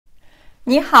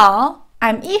你好,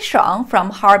 I'm Yishuang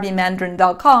from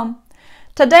HarveyMandarin.com.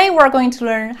 Today we're going to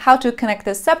learn how to connect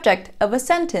the subject of a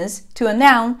sentence to a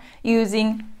noun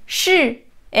using 是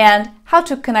and how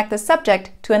to connect the subject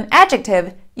to an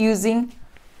adjective using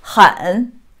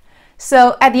很.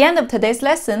 So at the end of today's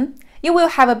lesson, you will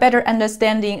have a better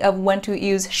understanding of when to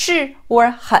use 是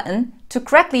or 很 to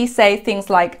correctly say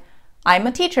things like I'm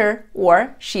a teacher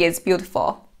or she is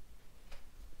beautiful.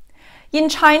 In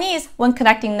Chinese, when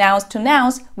connecting nouns to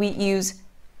nouns, we use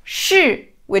是,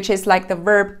 which is like the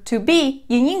verb to be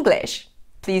in English.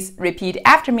 Please repeat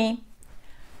after me.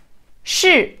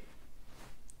 是,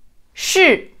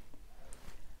 是,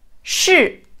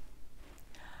 是.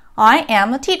 I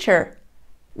am a teacher.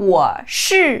 我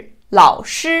是老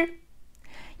师.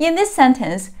 In this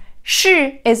sentence,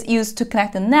 是 is used to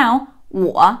connect the noun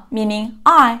我 meaning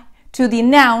I to the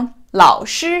noun 老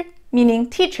师 meaning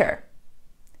teacher.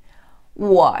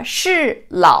 我是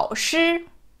老师。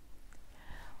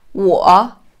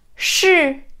我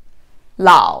是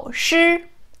老师。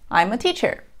I'm a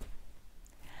teacher.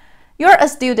 You're a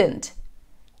student.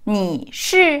 你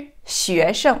是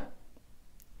学生。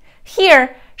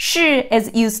Here, 是 is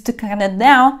used to connect the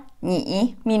noun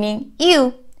你 meaning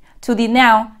you to the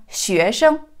noun 学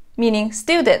生 meaning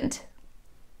student.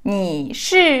 你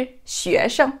是学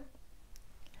生。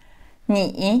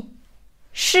你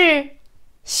是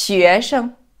学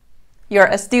生 You're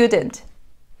a student.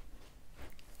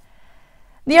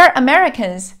 They are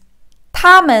Americans.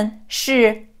 他们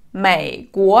是美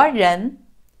国人。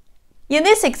In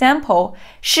this example,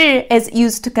 是 is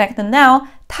used to connect the noun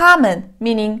他们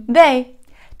meaning they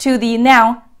to the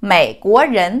noun 美国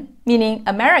人 meaning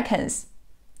Americans.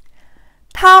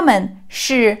 他们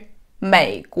是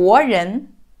美国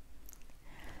人。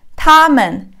他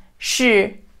们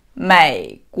是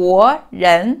美国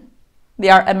人。They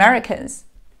are Americans.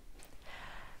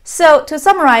 So, to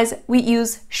summarize, we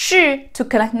use 是 to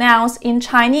connect nouns in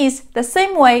Chinese the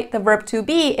same way the verb to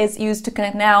be is used to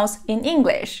connect nouns in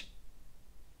English.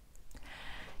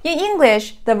 In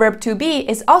English, the verb to be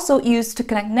is also used to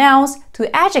connect nouns to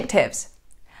adjectives.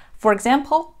 For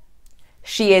example,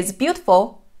 she is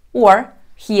beautiful or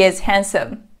he is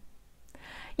handsome.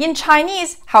 In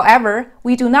Chinese, however,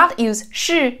 we do not use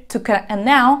是 to connect a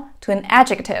noun to an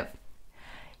adjective.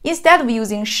 Instead of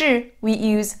using 是, we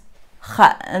use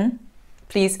很.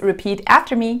 Please repeat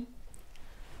after me.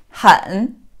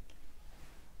 很,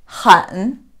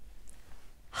 很,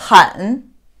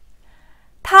 很.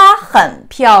 她很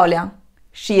漂亮.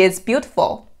 She is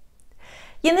beautiful.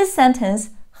 In this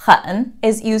sentence, 很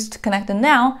is used to connect the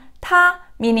noun 她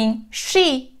meaning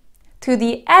she to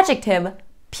the adjective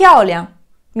漂亮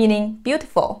meaning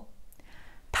beautiful.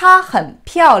 她很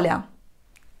漂亮。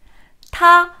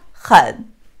她很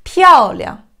漂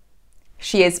亮。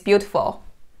She is beautiful.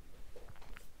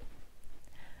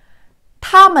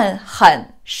 他们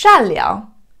很善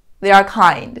良。They are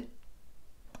kind.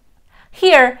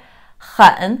 Here,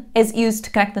 很 is used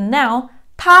to connect the noun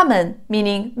他们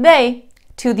meaning they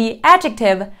to the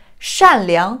adjective 善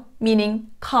良 meaning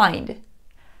kind.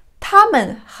 他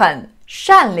们很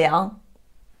善良。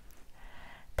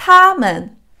他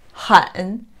们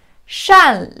很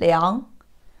善良。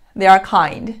They are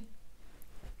kind.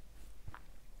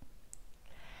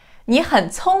 你很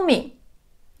聪明。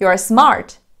You're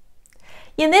smart.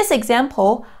 In this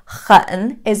example,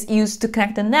 很 is used to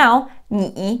connect the noun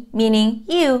你 meaning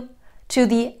you to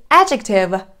the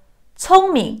adjective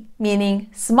聪明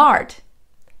meaning smart.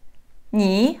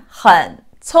 你很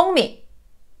聪明。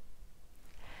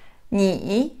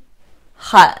你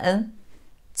很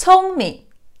聪明。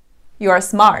You're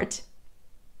smart.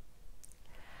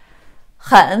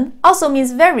 很 also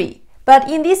means very, but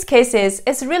in these cases,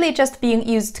 it's really just being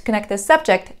used to connect the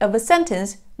subject of a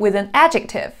sentence with an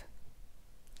adjective.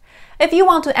 If you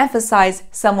want to emphasize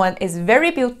someone is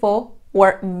very beautiful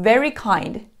or very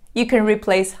kind, you can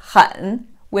replace 很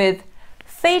with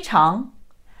非常.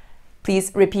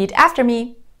 Please repeat after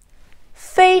me.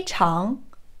 非常，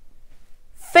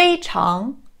非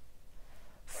常，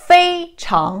非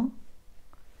常。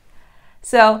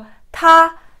So,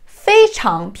 她非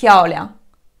常漂亮。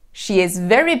She is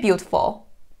very beautiful.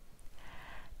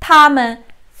 他们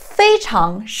非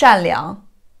常善良。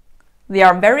They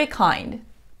are very kind.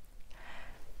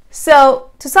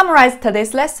 So, to summarize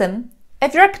today's lesson,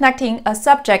 if you're connecting a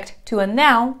subject to a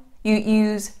noun, you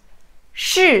use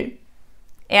是.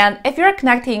 And if you're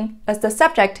connecting as the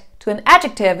subject to an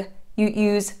adjective, you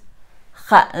use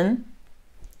很.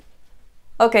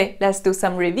 Okay, let's do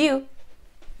some review.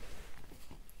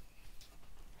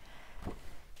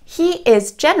 He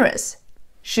is generous.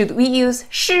 Should we use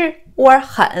是 or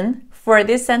很 for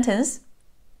this sentence?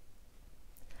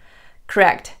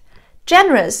 Correct.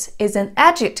 Generous is an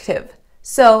adjective,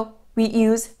 so we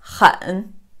use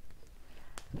很.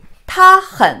 他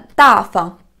很大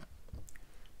方.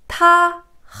 他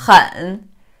很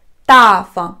大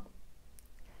方.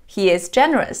 He is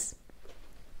generous.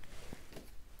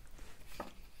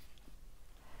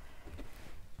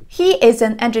 He is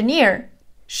an engineer.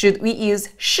 Should we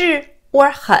use 是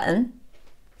or 很?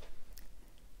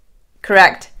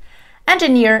 Correct.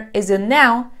 Engineer is a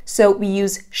noun, so we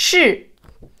use 是.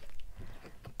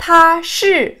 他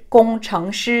是工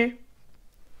程师.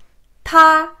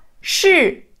 他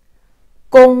是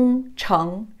工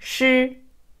程师.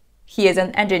 He is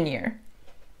an engineer.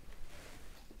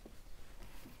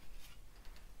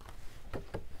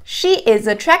 She is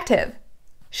attractive.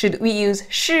 Should we use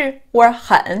是 or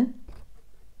很?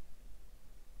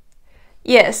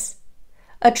 Yes.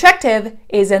 Attractive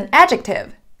is an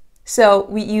adjective, so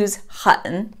we use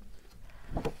很.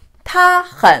 她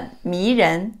很迷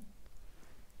人.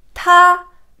 她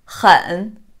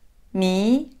很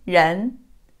迷人.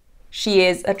 She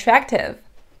is attractive.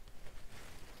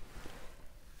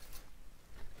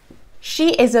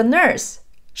 She is a nurse.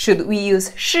 Should we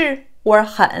use 是 or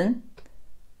很?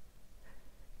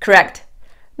 Correct.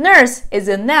 Nurse is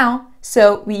a noun,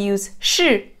 so we use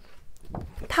是.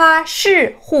 她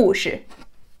是护士.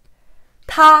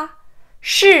 她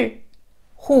是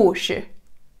护士.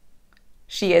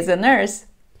 She is a nurse.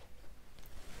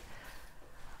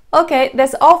 Okay,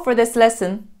 that's all for this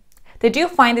lesson. Did you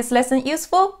find this lesson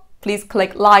useful? Please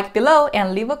click like below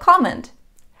and leave a comment.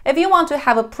 If you want to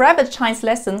have a private Chinese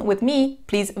lesson with me,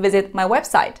 please visit my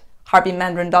website,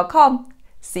 harbinmandarin.com.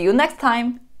 See you next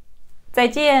time. 再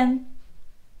见.